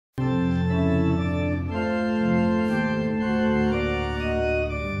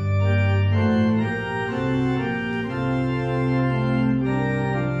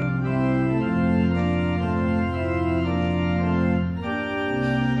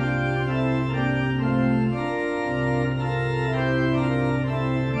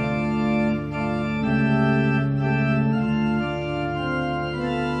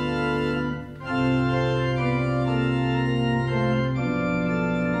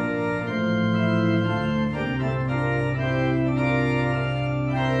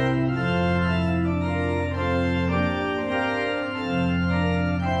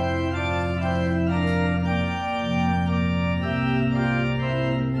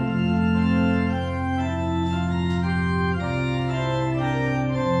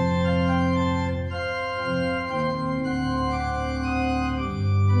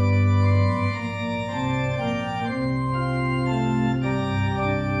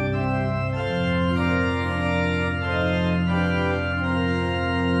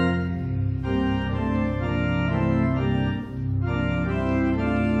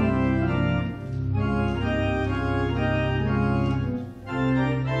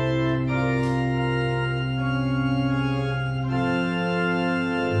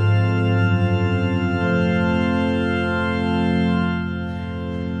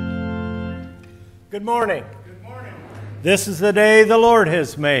Good morning. Good morning. This is the day the Lord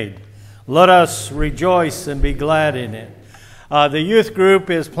has made. Let us rejoice and be glad in it. The youth group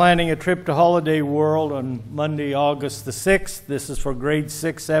is planning a trip to Holiday World on Monday, August the 6th. This is for grades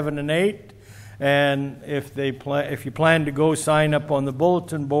 6, 7, and 8. And if you plan to go, sign up on the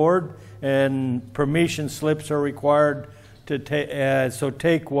bulletin board, and permission slips are required to so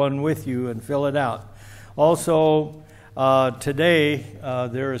take one with you and fill it out. Also, today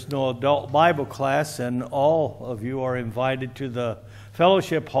there is no adult Bible class, and all of you are invited to the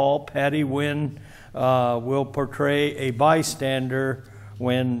fellowship hall. Patty Wynn will portray a bystander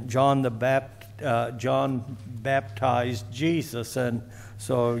when John baptized Jesus, and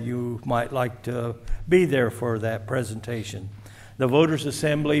so you might like to be there for that presentation. The Voters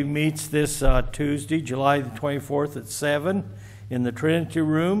Assembly meets this Tuesday, July the 24th at 7 in the Trinity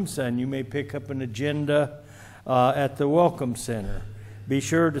Rooms, and you may pick up an agenda at the Welcome Center. Be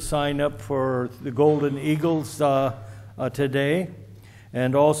sure to sign up for the Golden Eagles today.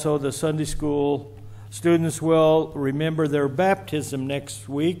 And also the Sunday school students will remember their baptism next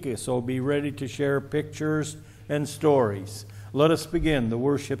week, so be ready to share pictures and stories. Let us begin the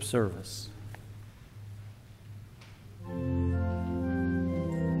worship service.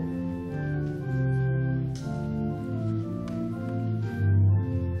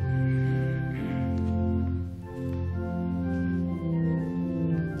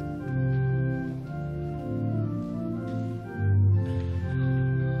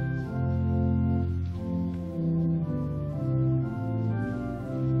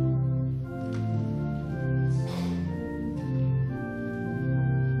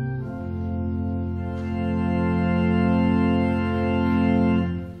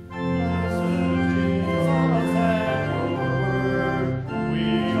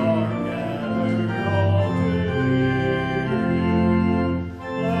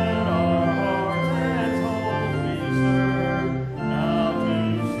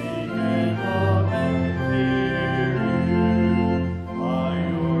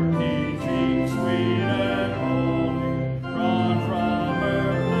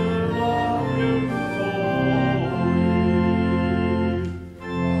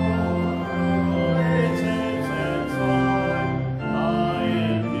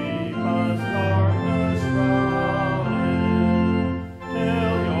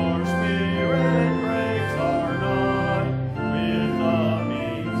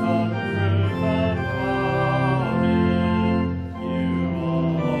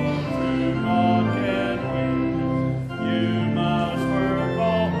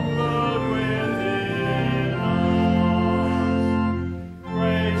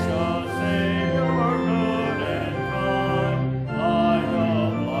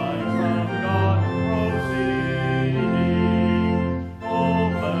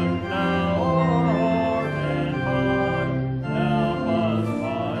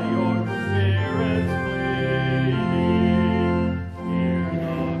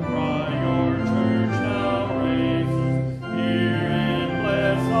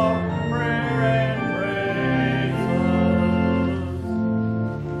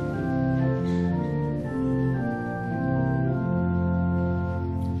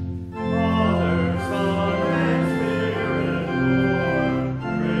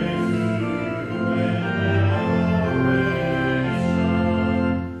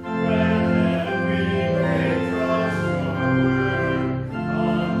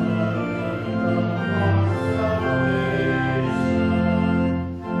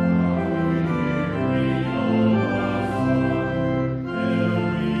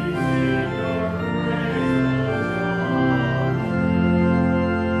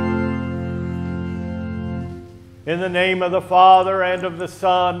 In the name of the Father, and of the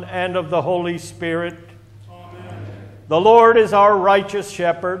Son, and of the Holy Spirit. Amen. The Lord is our righteous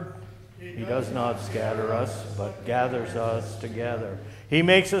shepherd. He does not scatter us, but gathers us together. He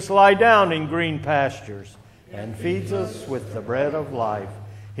makes us lie down in green pastures, and feeds us with the bread of life.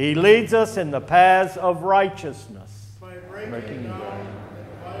 He leads us in the paths of righteousness. By breaking down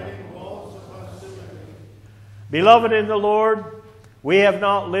the dividing walls of hostility. Beloved in the Lord, we have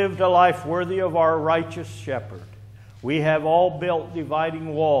not lived a life worthy of our righteous shepherd. We have all built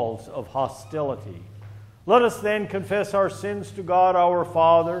dividing walls of hostility. Let us then confess our sins to God our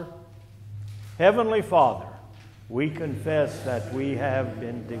Father. Heavenly Father, we confess that we have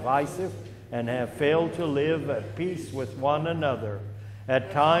been divisive and have failed to live at peace with one another.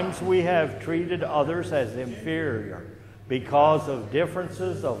 At times we have treated others as inferior because of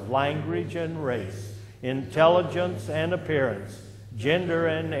differences of language and race, intelligence and appearance, gender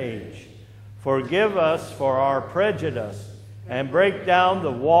and age. Forgive us for our prejudice and break down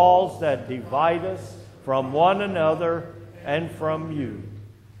the walls that divide us from one another and from you.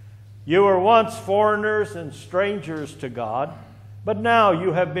 You were once foreigners and strangers to God, but now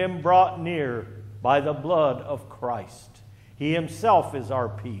you have been brought near by the blood of Christ. He himself is our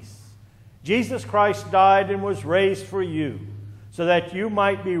peace. Jesus Christ died and was raised for you, so that you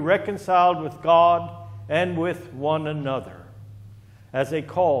might be reconciled with God and with one another. As a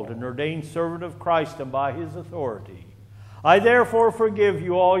called and ordained servant of Christ and by his authority, I therefore forgive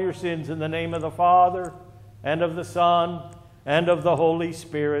you all your sins in the name of the Father, and of the Son, and of the Holy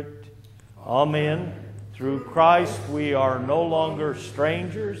Spirit. Amen. Through Christ we are no longer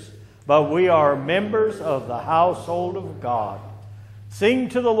strangers, but we are members of the household of God. Sing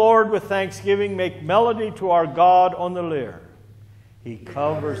to the Lord with thanksgiving. Make melody to our God on the lyre. He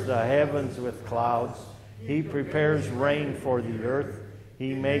covers the heavens with clouds. He prepares rain for the earth.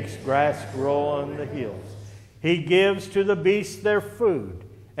 He makes grass grow on the hills. He gives to the beasts their food,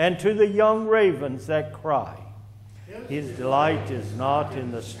 and to the young ravens that cry. His delight is not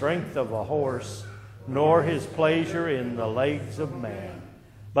in the strength of a horse, nor his pleasure in the legs of man.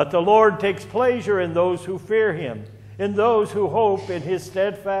 But the Lord takes pleasure in those who fear him, in those who hope in his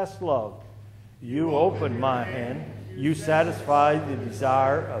steadfast love. You open my hand. You satisfy the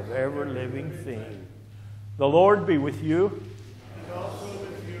desire of every living thing. The Lord be with you. And also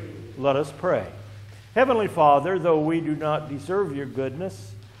with you. Let us pray. Heavenly Father, though we do not deserve your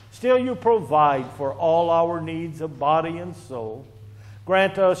goodness, still you provide for all our needs of body and soul.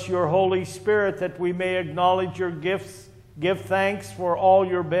 Grant us your Holy Spirit that we may acknowledge your gifts, give thanks for all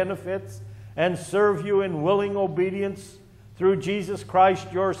your benefits, and serve you in willing obedience through Jesus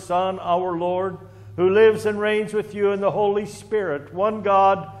Christ, your Son, our Lord, who lives and reigns with you in the Holy Spirit, one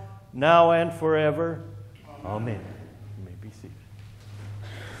God, now and forever. Amen. You may be seated.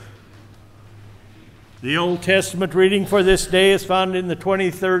 The Old Testament reading for this day is found in the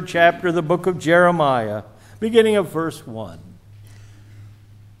 23rd chapter of the book of Jeremiah, beginning of verse 1.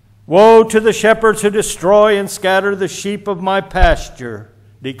 Woe to the shepherds who destroy and scatter the sheep of my pasture,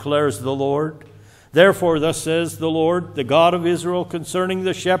 declares the Lord. Therefore, thus says the Lord, the God of Israel, concerning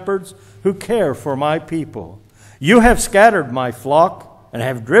the shepherds who care for my people. You have scattered my flock and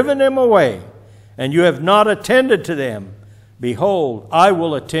have driven them away, and you have not attended to them. Behold, I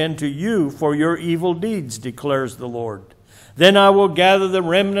will attend to you for your evil deeds, declares the Lord. Then I will gather the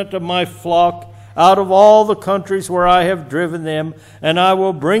remnant of my flock out of all the countries where I have driven them, and I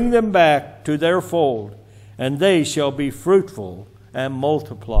will bring them back to their fold, and they shall be fruitful and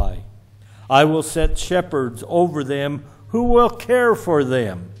multiply. I will set shepherds over them who will care for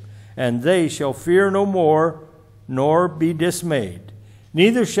them, and they shall fear no more, nor be dismayed.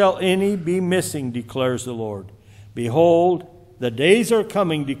 Neither shall any be missing, declares the Lord. Behold, the days are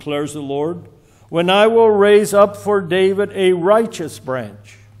coming, declares the Lord, when I will raise up for David a righteous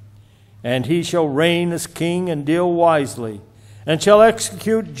branch, and he shall reign as king and deal wisely, and shall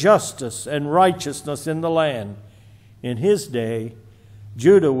execute justice and righteousness in the land. In his day,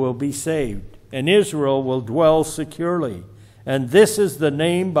 Judah will be saved, and Israel will dwell securely. And this is the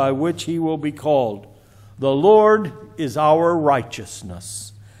name by which he will be called. The Lord is our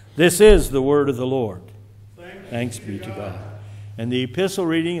righteousness. This is the word of the Lord. Thanks be to God. And the epistle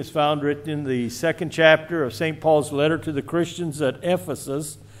reading is found written in the 2nd chapter of St. Paul's letter to the Christians at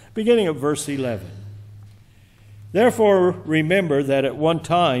Ephesus, beginning at verse 11. Therefore remember that at one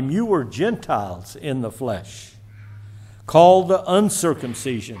time you were Gentiles in the flesh, called the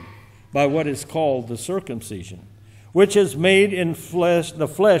uncircumcision by what is called the circumcision, which is made in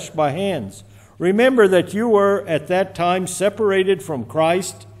the flesh by hands. Remember that you were at that time separated from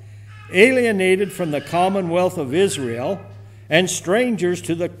Christ, alienated from the commonwealth of Israel, and strangers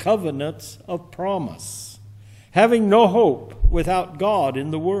to the covenants of promise, having no hope without God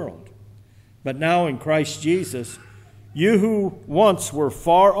in the world. But now in Christ Jesus, you who once were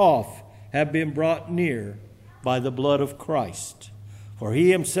far off have been brought near by the blood of Christ. For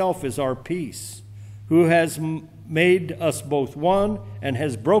he himself is our peace, who has made us both one and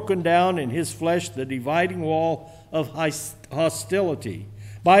has broken down in his flesh the dividing wall of hostility,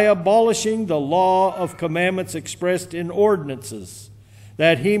 by abolishing the law of commandments expressed in ordinances,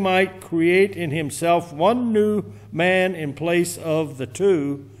 that he might create in himself one new man in place of the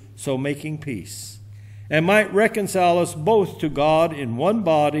two, so making peace, and might reconcile us both to God in one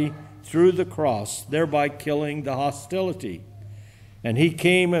body through the cross, thereby killing the hostility. And he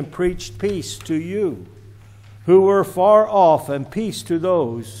came and preached peace to you who were far off, and peace to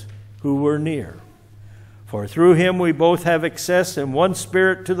those who were near. For through him we both have access in one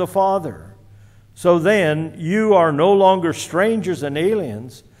Spirit to the Father. So then you are no longer strangers and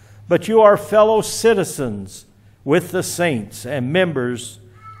aliens, but you are fellow citizens with the saints and members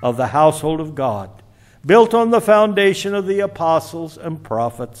of the household of God, built on the foundation of the apostles and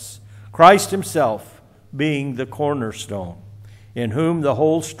prophets, Christ himself being the cornerstone, in whom the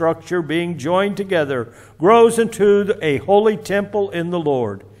whole structure being joined together grows into a holy temple in the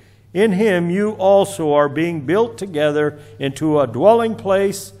Lord. In him you also are being built together into a dwelling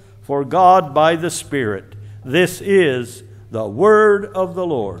place for God by the Spirit. This is the word of the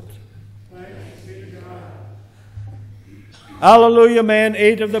Lord. Alleluia, man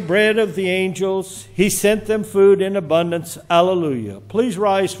ate of the bread of the angels. He sent them food in abundance. Alleluia. Please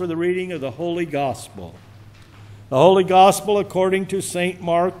rise for the reading of the Holy Gospel. The Holy Gospel according to St.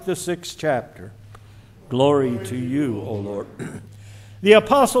 Mark, the 6th chapter. Glory to you, O Lord. The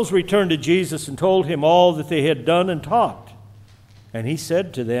apostles returned to Jesus and told him all that they had done and taught. And he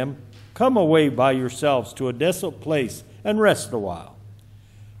said to them, "Come away by yourselves to a desolate place and rest a while."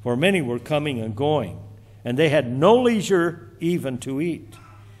 For many were coming and going, and they had no leisure even to eat.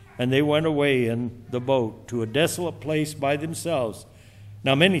 And they went away in the boat to a desolate place by themselves.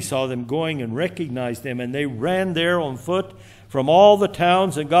 Now many saw them going and recognized them, and they ran there on foot from all the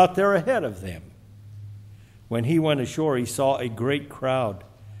towns and got there ahead of them. When he went ashore, he saw a great crowd,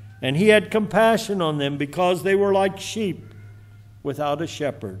 and he had compassion on them because they were like sheep without a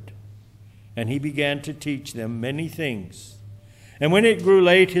shepherd. And he began to teach them many things. And when it grew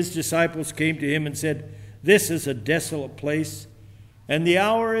late, his disciples came to him and said, "This is a desolate place, and the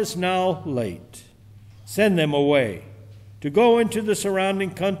hour is now late. Send them away to go into the surrounding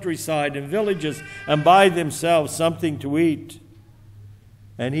countryside and villages and buy themselves something to eat."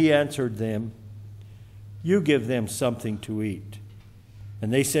 And he answered them, "You give them something to eat."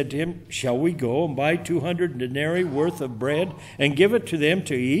 And they said to him, "Shall we go and buy 200 denarii worth of bread and give it to them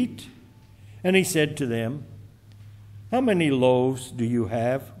to eat?" And he said to them, "How many loaves do you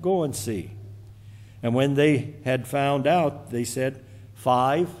have? Go and see." And when they had found out, they said,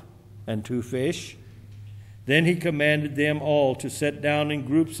 5 and 2 fish. Then he commanded them all to sit down in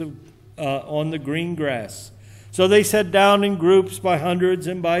groups on the green grass. So they sat down in groups by hundreds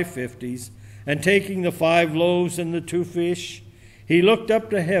and by 50s. And taking the 5 loaves and the 2 fish, he looked up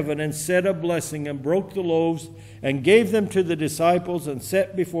to heaven and said a blessing and broke the loaves and gave them to the disciples and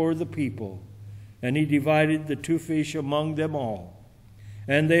set before the people. And he divided the 2 fish among them all.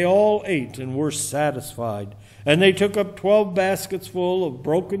 And they all ate and were satisfied. And they took up 12 baskets full of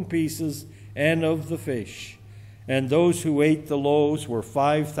broken pieces and of the fish. And those who ate the loaves were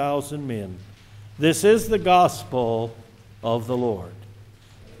 5,000 men. This is the gospel of the Lord.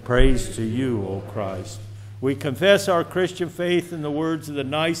 Praise to you, O Christ. We confess our Christian faith in the words of the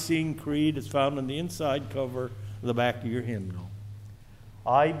Nicene Creed as found on the inside cover of the back of your hymnal.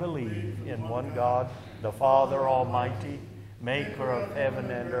 I believe in one God, the Father Almighty, maker of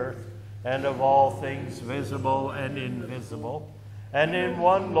heaven and earth, and of all things visible and invisible, and in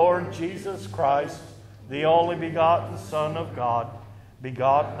one Lord Jesus Christ, the only begotten Son of God,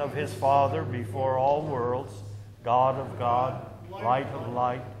 begotten of his Father before all worlds, God of God, light of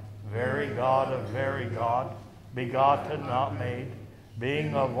light, very God of very God, begotten, not made,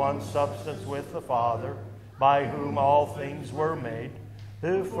 being of one substance with the Father, by whom all things were made,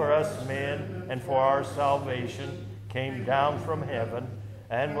 who for us men and for our salvation came down from heaven,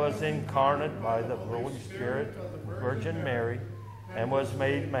 and was incarnate by the Holy Spirit, Virgin Mary, and was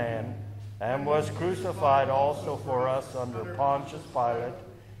made man, and was crucified also for us under Pontius Pilate.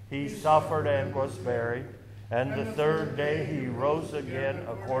 He suffered and was buried, and the third day he rose again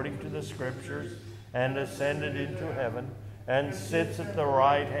according to the Scriptures, and ascended into heaven, and sits at the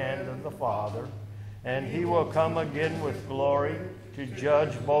right hand of the Father. And he will come again with glory to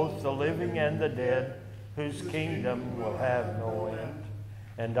judge both the living and the dead, whose kingdom will have no end.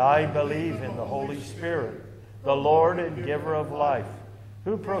 And I believe in the Holy Spirit, the Lord and giver of life,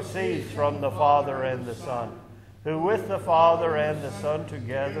 who proceeds from the Father and the Son, who with the Father and the Son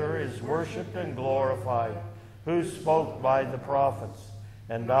together is worshipped and glorified, who spoke by the prophets.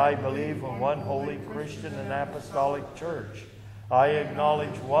 And I believe in one holy Christian and apostolic church. I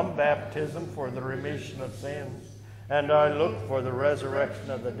acknowledge one baptism for the remission of sins, and I look for the resurrection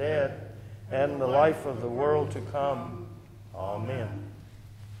of the dead and the life of the world to come. Amen.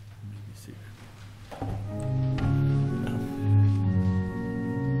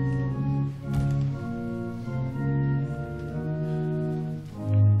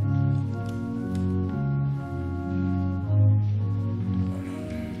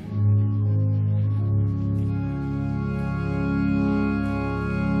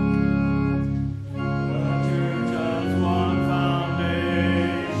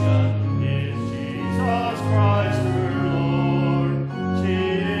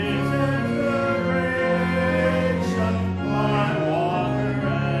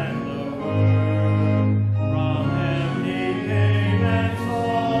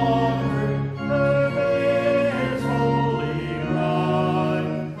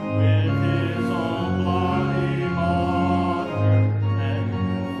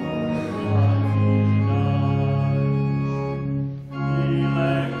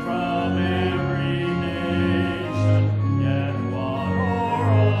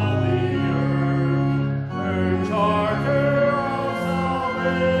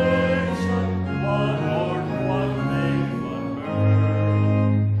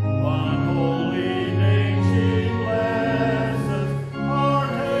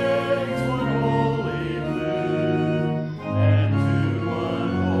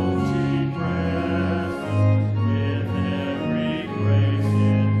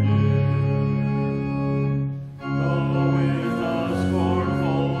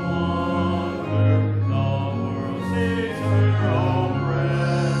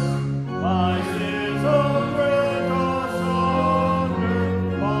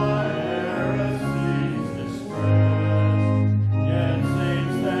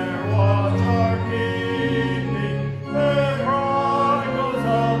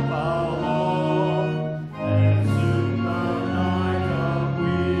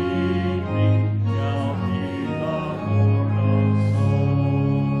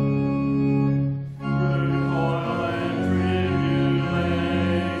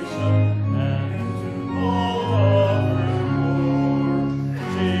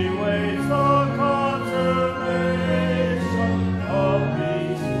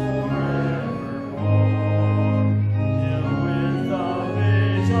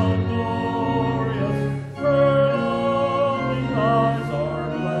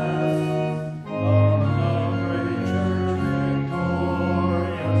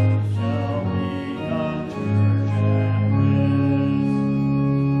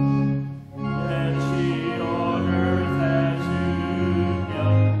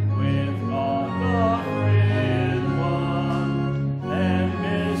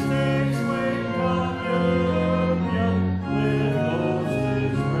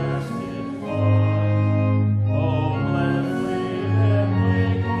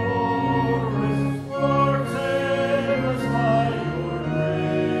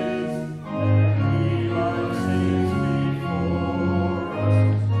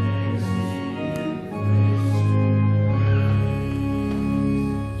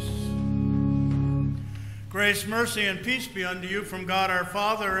 Grace, mercy, and peace be unto you from God our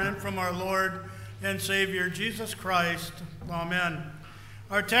Father and from our Lord and Savior Jesus Christ. Amen.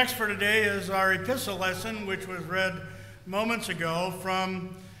 Our text for today is our epistle lesson, which was read moments ago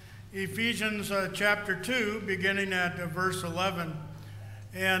from Ephesians chapter 2, beginning at verse 11.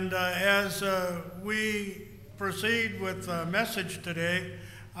 And as we proceed with the message today,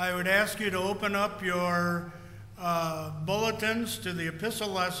 I would ask you to open up your bulletins to the epistle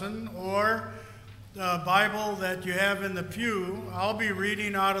lesson or the Bible that you have in the pew. I'll be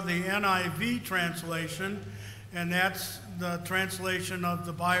reading out of the NIV translation, and that's the translation of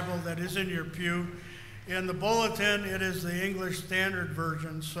the Bible that is in your pew. In the bulletin, it is the English Standard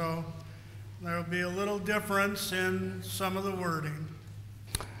Version, so there will be a little difference in some of the wording.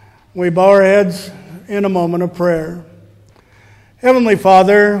 We bow our heads in a moment of prayer. Heavenly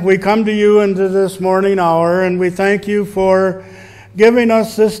Father, we come to you into this morning hour, and we thank you for giving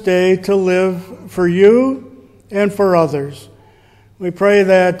us this day to live for you and for others. We pray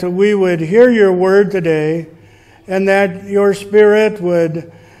that we would hear your word today and that your Spirit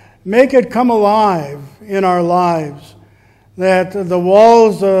would make it come alive in our lives, that the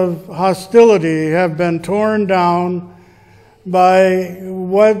walls of hostility have been torn down by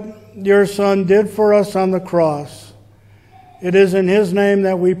what your Son did for us on the cross. It is in his name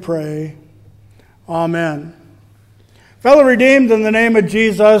that we pray. Amen. Fellow redeemed, in the name of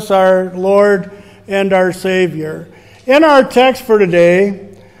Jesus, our Lord and our Savior. In our text for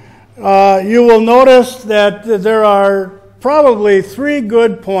today, you will notice that there are probably three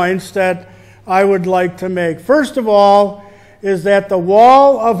good points that I would like to make. First of all, is that the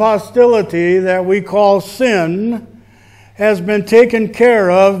wall of hostility that we call sin has been taken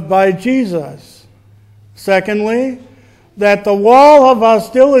care of by Jesus. Secondly, that the wall of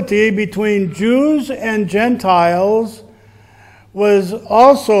hostility between Jews and Gentiles was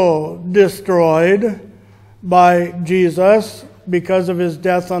also destroyed by Jesus because of his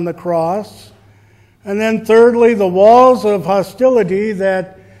death on the cross. And then thirdly, the walls of hostility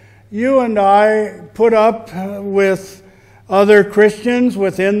that you and I put up with other Christians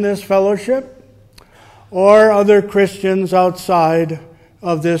within this fellowship or other Christians outside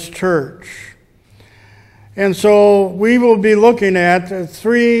of this church. And so we will be looking at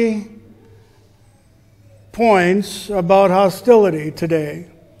 3 points about hostility today.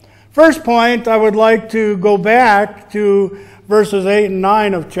 First point, I would like to go back to verses 8 and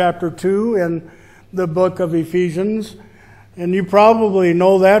 9 of chapter 2 in the book of Ephesians. And you probably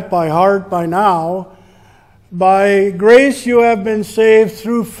know that by heart by now. By grace you have been saved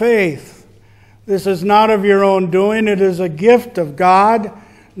through faith. This is not of your own doing. It is a gift of God,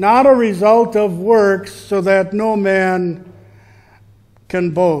 not a result of works, so that no man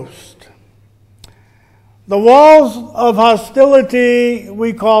can boast. The walls of hostility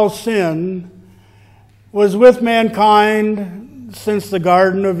we call sin was with mankind since the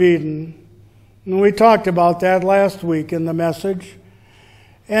Garden of Eden. And we talked about that last week in the message.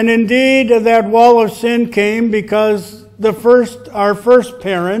 And indeed, that wall of sin came because our first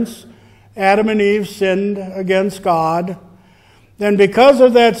parents, Adam and Eve, sinned against God. Then because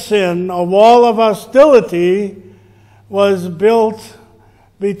of that sin, a wall of hostility was built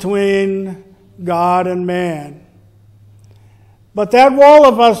between God and man. But that wall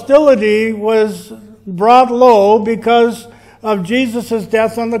of hostility was brought low because of Jesus'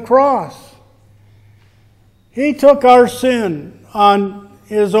 death on the cross. He took our sin on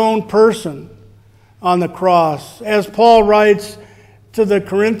his own person on the cross. As Paul writes to the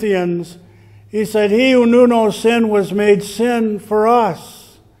Corinthians, he said, "He who knew no sin was made sin for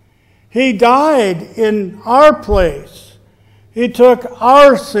us." He died in our place. He took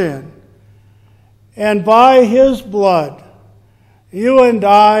our sin. And by his blood, you and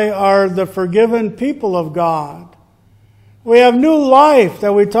I are the forgiven people of God. We have new life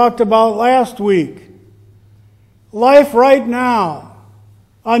that we talked about last week. Life right now.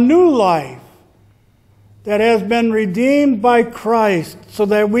 A new life that has been redeemed by Christ so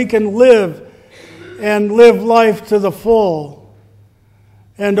that we can live and live life to the full.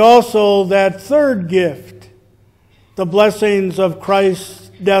 And also that third gift, the blessings of Christ's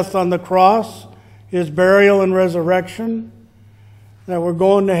death on the cross, his burial and resurrection, that we're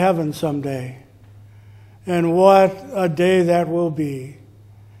going to heaven someday. And what a day that will be.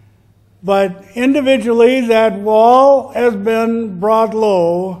 But individually, that wall has been brought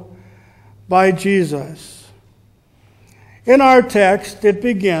low by Jesus. In our text, it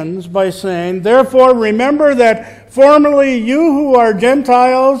begins by saying, "Therefore remember that formerly you who are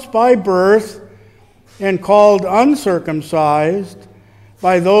Gentiles by birth and called uncircumcised,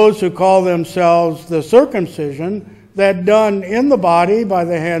 by those who call themselves the circumcision, that done in the body by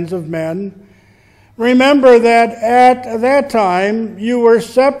the hands of men, Remember that at that time you were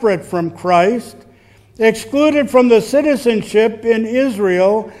separate from Christ, excluded from the citizenship in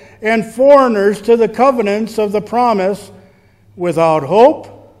Israel, and foreigners to the covenants of the promise, without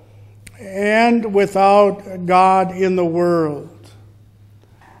hope and without God in the world.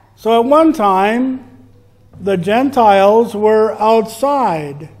 So at one time, the Gentiles were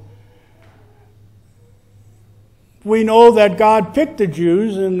outside. We know that God picked the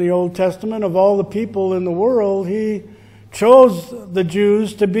Jews in the Old Testament. Of all the people in the world, He chose the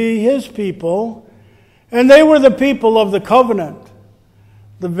Jews to be His people. And they were the people of the covenant,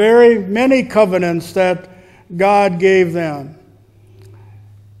 the very many covenants that God gave them.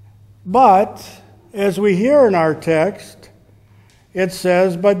 But, as we hear in our text, it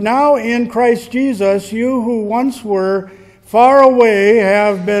says, "But now in Christ Jesus, you who once were far away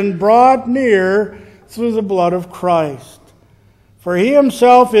have been brought near through the blood of Christ. For He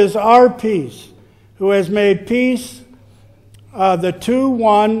Himself is our peace, who has made peace the two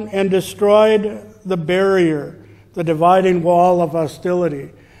one and destroyed the barrier, the dividing wall of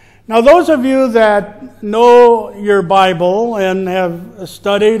hostility." Now, those of you that know your Bible and have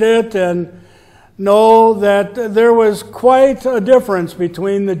studied it and know that there was quite a difference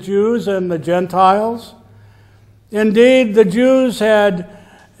between the Jews and the Gentiles. Indeed, the Jews had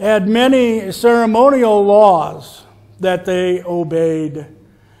many ceremonial laws that they obeyed.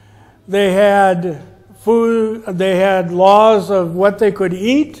 They had food, they had laws of what they could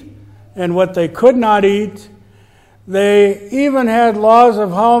eat and what they could not eat. They even had laws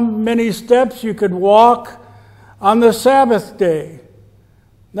of how many steps you could walk on the Sabbath day.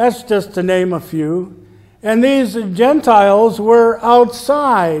 That's just to name a few. And these Gentiles were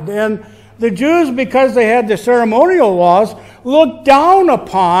outside. And the Jews, because they had the ceremonial laws, looked down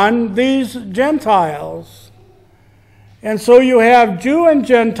upon these Gentiles. And so you have Jew and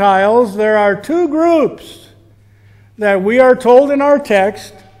Gentiles. There are two groups that we are told in our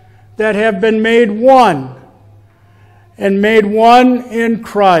text that have been made one, and made one in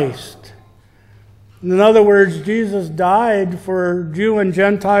Christ. In other words, Jesus died for Jew and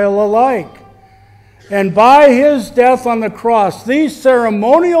Gentile alike. And by His death on the cross, these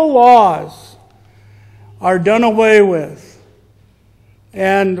ceremonial laws are done away with.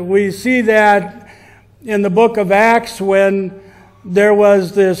 And we see that in the book of Acts when there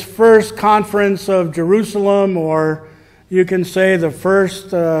was this first conference of Jerusalem, or you can say the first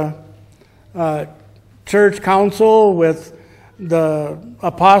church council with the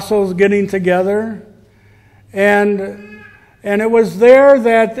apostles getting together. And it was there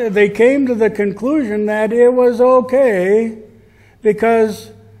that they came to the conclusion that it was okay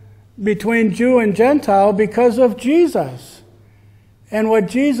because between Jew and Gentile because of Jesus and what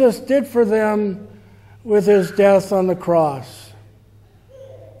Jesus did for them with His death on the cross.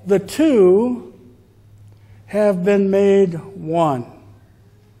 The two have been made one.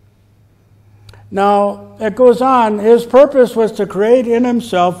 Now, it goes on, His purpose was to create in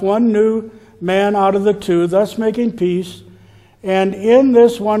Himself one new man out of the two, thus making peace, and in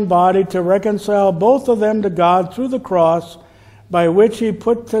this one body to reconcile both of them to God through the cross, by which He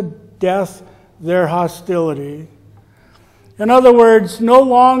put to death their hostility. In other words, no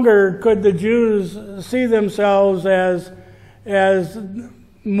longer could the Jews see themselves as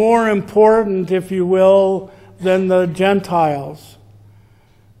more important, if you will, than the Gentiles.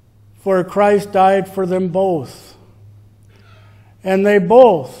 For Christ died for them both. And they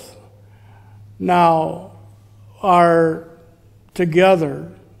both now are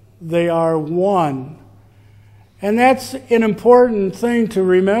together. They are one. And that's an important thing to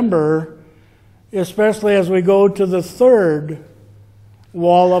remember, especially as we go to the third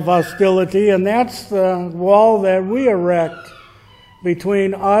wall of hostility, and that's the wall that we erect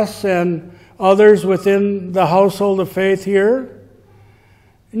between us and others within the household of faith here.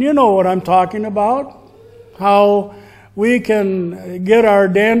 And you know what I'm talking about. How we can get our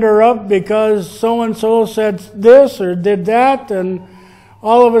dander up because so-and-so said this or did that, and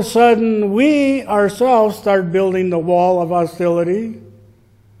all of a sudden we ourselves start building the wall of hostility.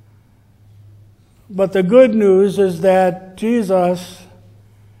 But the good news is that Jesus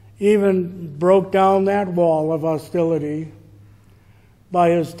even broke down that wall of hostility by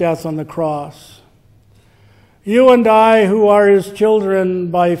His death on the cross. You and I, who are His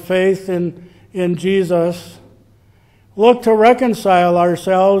children by faith in Jesus, look to reconcile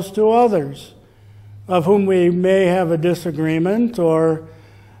ourselves to others of whom we may have a disagreement or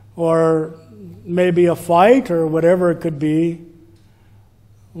maybe a fight or whatever it could be.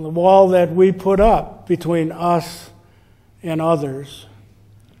 The wall that we put up between us and others.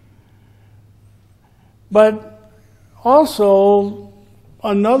 But also,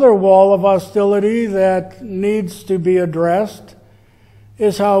 another wall of hostility that needs to be addressed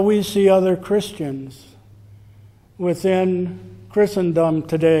is how we see other Christians within Christendom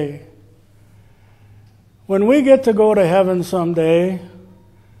today. When we get to go to heaven someday,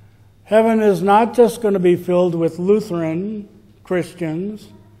 heaven is not just going to be filled with Lutheran Christians,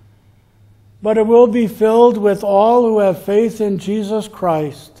 but it will be filled with all who have faith in Jesus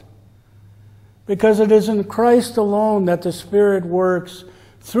Christ. Because it is in Christ alone that the Spirit works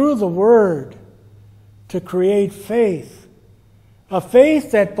through the Word to create faith. A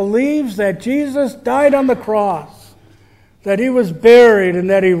faith that believes that Jesus died on the cross, that He was buried, and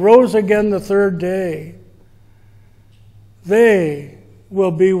that He rose again the third day. They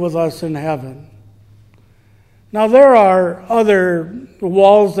will be with us in heaven. Now, there are other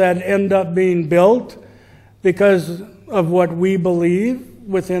walls that end up being built because of what we believe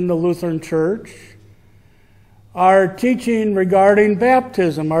within the Lutheran Church. Our teaching regarding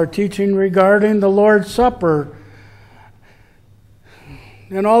baptism, our teaching regarding the Lord's Supper,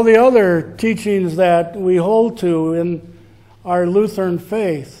 and all the other teachings that we hold to in our Lutheran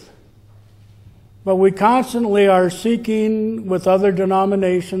faith. But we constantly are seeking with other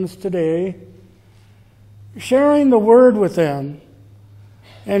denominations today, sharing the Word with them,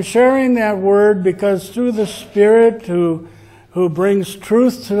 and sharing that Word because through the Spirit who brings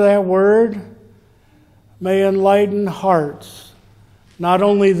truth to that Word may enlighten hearts, not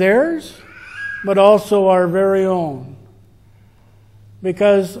only theirs, but also our very own.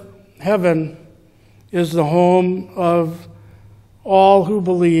 Because heaven is the home of all who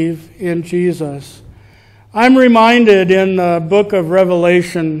believe in Jesus. I'm reminded in the book of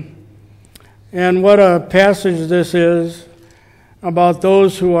Revelation, and what a passage this is about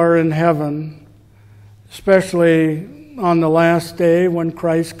those who are in heaven, especially on the last day when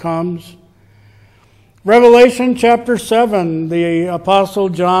Christ comes. Revelation chapter 7, the Apostle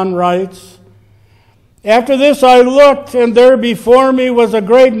John writes, "After this I looked, and there before me was a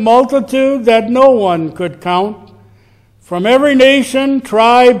great multitude that no one could count, from every nation,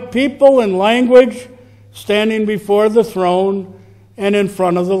 tribe, people, and language, standing before the throne and in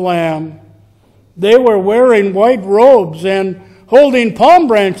front of the Lamb. They were wearing white robes and holding palm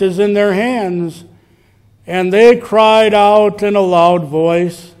branches in their hands, and they cried out in a loud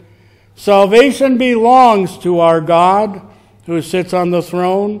voice, 'Salvation belongs to our God, who sits on the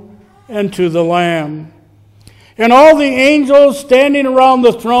throne, and to the Lamb.' And all the angels standing around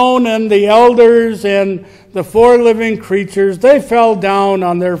the throne and the elders and the four living creatures, they fell down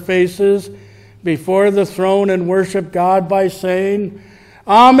on their faces before the throne and worshiped God by saying,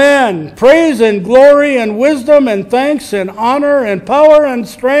 'Amen. Praise and glory and wisdom and thanks and honor and power and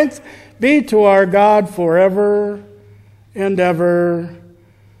strength be to our God forever and ever.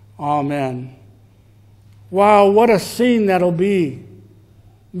 Amen.'" Wow, what a scene that'll be.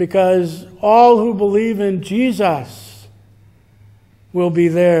 Because all who believe in Jesus will be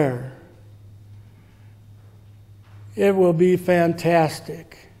there. It will be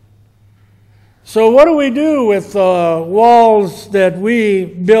fantastic. So what do we do with the walls that we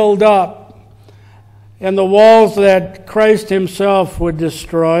build up and the walls that Christ Himself would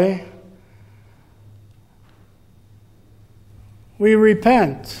destroy? We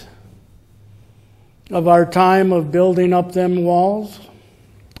repent of our time of building up them walls.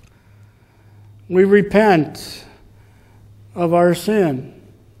 We repent of our sin,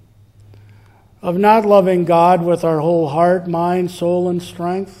 of not loving God with our whole heart, mind, soul, and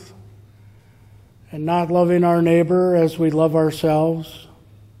strength, and not loving our neighbor as we love ourselves.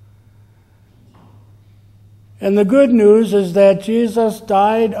 And the good news is that Jesus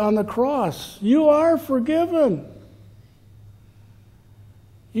died on the cross. You are forgiven.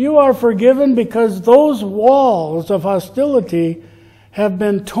 You are forgiven because those walls of hostility have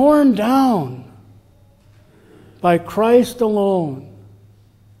been torn down by Christ alone.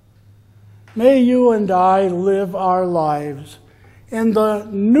 May you and I live our lives in the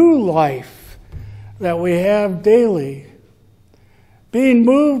new life that we have daily, being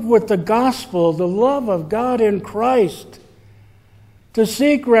moved with the gospel, the love of God in Christ, to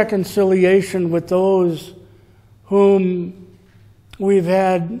seek reconciliation with those whom we've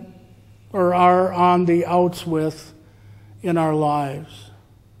had or are on the outs with in our lives.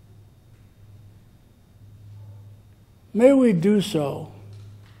 May we do so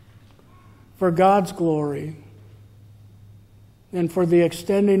for God's glory and for the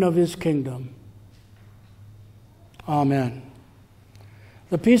extending of His kingdom. Amen.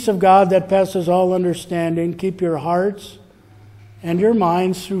 The peace of God that passes all understanding, keep your hearts and your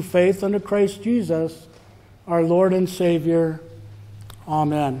minds through faith unto Christ Jesus, our Lord and Savior.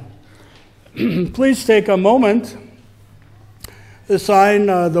 Amen. Please take a moment. sign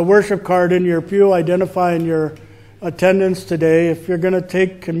the worship card in your pew identifying your attendance today. If you're going to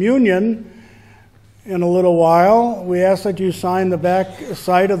take communion in a little while, we ask that you sign the back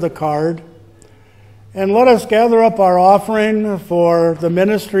side of the card. And let us gather up our offering for the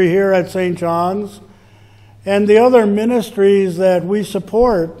ministry here at St. John's and the other ministries that we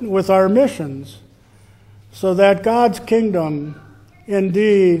support with our missions, so that God's kingdom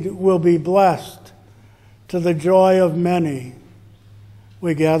indeed will be blessed to the joy of many.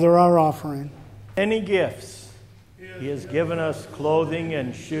 We gather our offering. Any gifts. He has given us clothing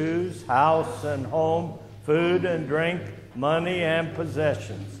and shoes, house and home, food and drink, money and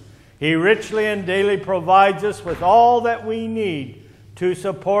possessions. He richly and daily provides us with all that we need to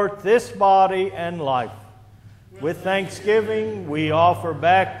support this body and life. With thanksgiving, we offer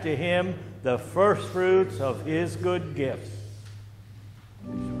back to Him the first fruits of His good gifts.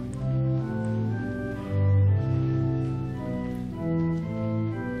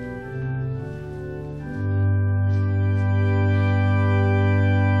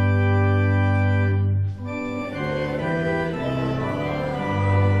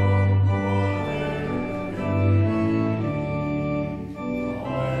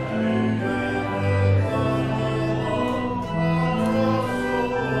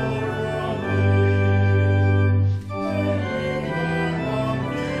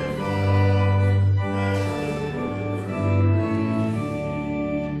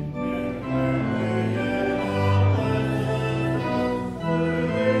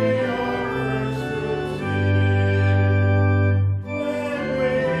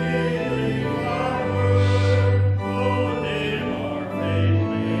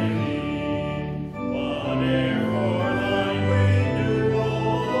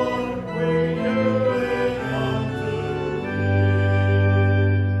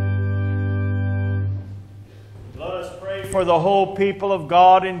 For the whole people of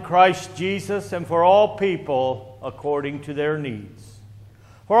God in Christ Jesus, and for all people according to their needs.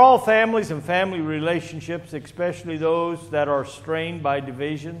 For all families and family relationships, especially those that are strained by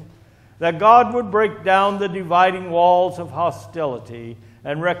division, that God would break down the dividing walls of hostility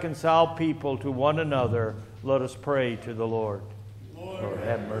and reconcile people to one another, let us pray to the Lord. Lord,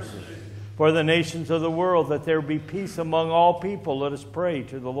 have mercy. For the nations of the world, that there be peace among all people, let us pray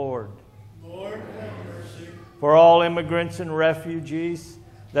to the Lord. Lord, have mercy. For all immigrants and refugees,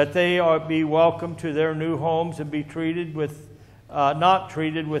 that they be welcomed to their new homes and be treated with, not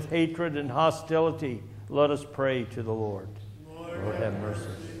treated with hatred and hostility, let us pray to the Lord. Lord, have mercy.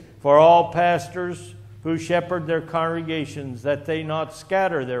 For all pastors who shepherd their congregations, that they not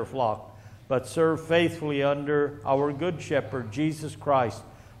scatter their flock, but serve faithfully under our good shepherd, Jesus Christ,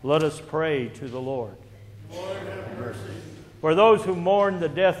 let us pray to the Lord. Lord, have mercy. For those who mourn the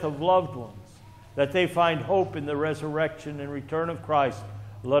death of loved ones, that they find hope in the resurrection and return of Christ,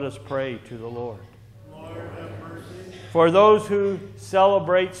 let us pray to the Lord. Lord, have mercy. For those who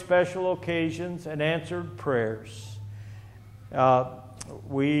celebrate special occasions and answered prayers,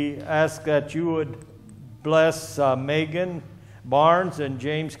 we ask that you would bless Megan Barnes and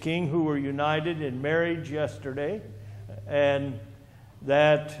James King, who were united in marriage yesterday, and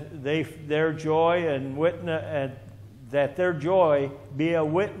that their joy and witness that their joy be a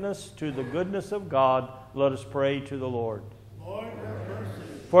witness to the goodness of God. Let us pray to the Lord. Lord, have mercy.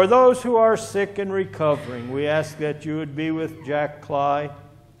 For those who are sick and recovering, we ask that you would be with Jack Cly,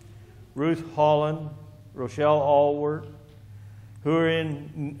 Ruth Holland, Rochelle Allward, who are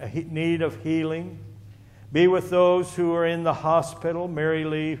in need of healing. Be with those who are in the hospital, Mary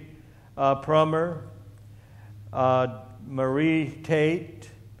Lee Prummer, Marie Tate,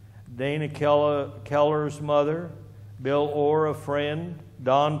 Dana Keller's mother, Bill Orr, a friend,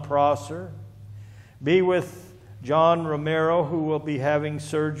 Don Prosser. Be with John Romero, who will be having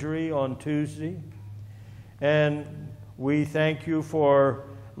surgery on Tuesday. And we thank you for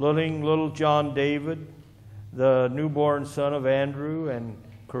little John David, the newborn son of Andrew, and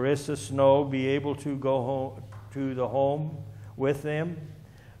Carissa Snow be able to go home to the home with them.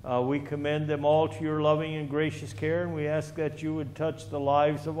 We commend them all to your loving and gracious care, and we ask that you would touch the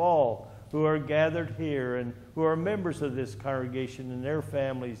lives of all who are gathered here and who are members of this congregation and their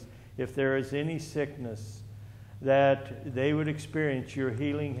families. If there is any sickness, that they would experience your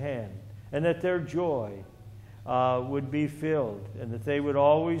healing hand, and that their joy would be filled, and that they would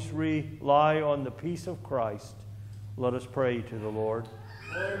always rely on the peace of Christ. Let us pray to the Lord.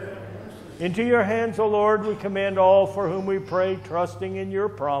 Lord, into your hands, O Lord, we commend all for whom we pray, trusting in your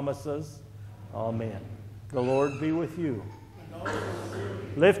promises. Amen. The Lord be with you.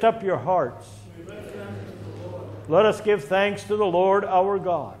 Lift up your hearts. Let us give thanks to the Lord our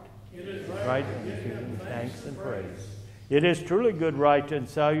God. It is right to give him thanks and praise. It is truly good, right, and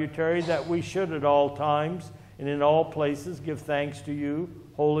salutary that we should at all times and in all places give thanks to you,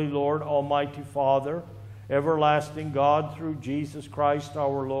 Holy Lord, Almighty Father, everlasting God, through Jesus Christ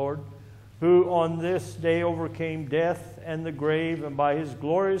our Lord, who on this day overcame death and the grave, and by his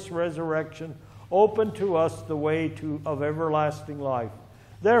glorious resurrection opened to us the way of everlasting life.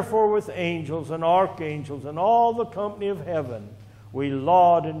 Therefore, with angels and archangels and all the company of heaven, we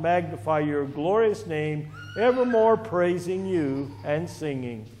laud and magnify your glorious name, evermore praising you and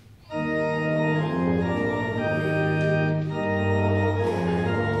singing.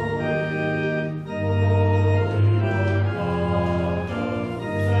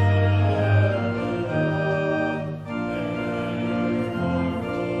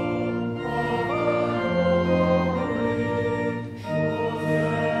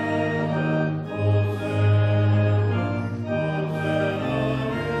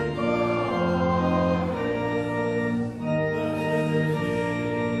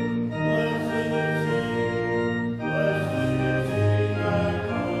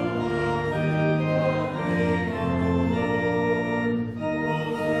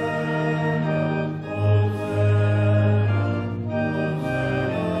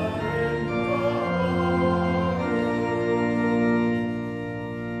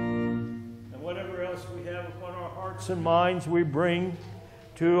 And minds we bring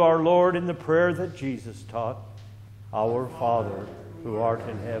to our Lord in the prayer that Jesus taught. Our Father, who art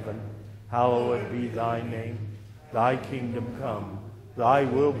in heaven, hallowed be thy name. Thy kingdom come, thy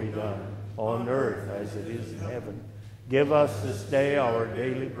will be done, on earth as it is in heaven. Give us this day our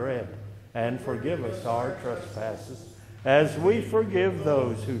daily bread, and forgive us our trespasses, as we forgive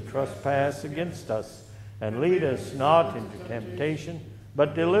those who trespass against us. And lead us not into temptation,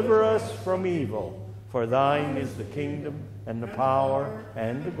 but deliver us from evil. For thine is the kingdom, and the power,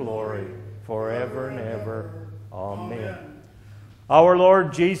 and the glory, forever and ever. Amen. Our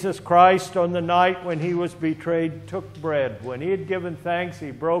Lord Jesus Christ, on the night when he was betrayed, took bread. When he had given thanks,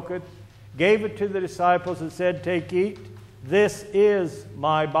 he broke it, gave it to the disciples, and said, "Take, eat. This is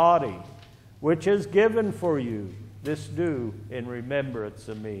my body, which is given for you. This do in remembrance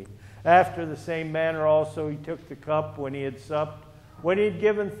of me." After the same manner also he took the cup when he had supped. When he had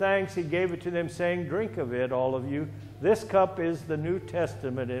given thanks, he gave it to them, saying, "Drink of it, all of you. This cup is the New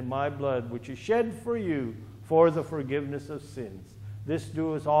Testament in my blood, which is shed for you for the forgiveness of sins. This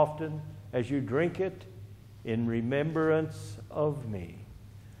do as often as you drink it in remembrance of me."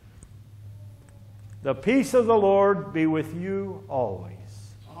 The peace of the Lord be with you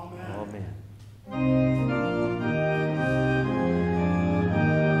always. Amen. Amen.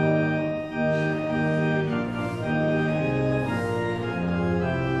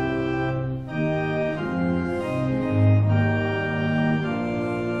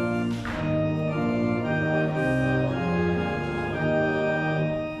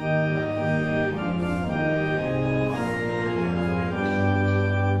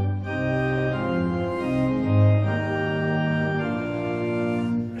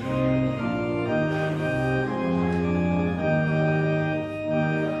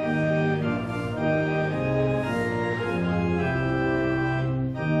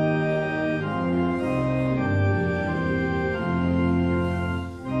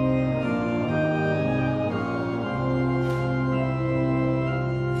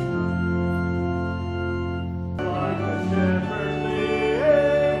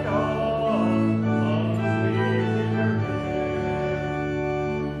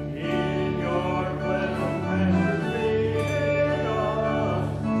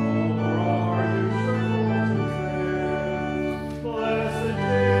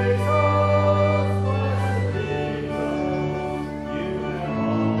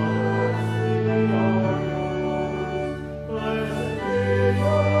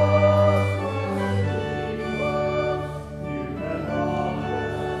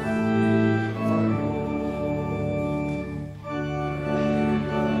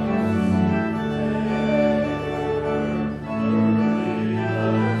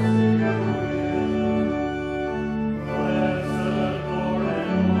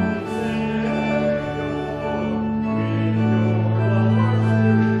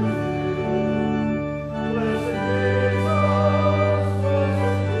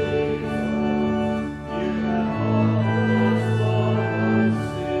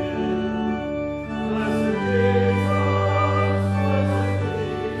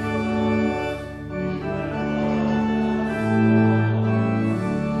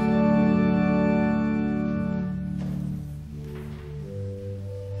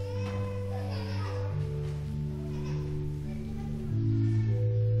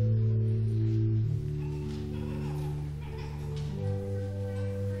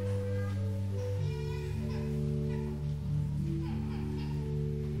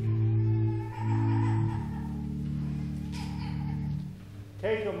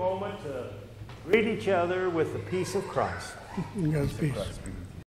 take a moment to greet each other with the peace of Christ. God's peace. Christ be with you.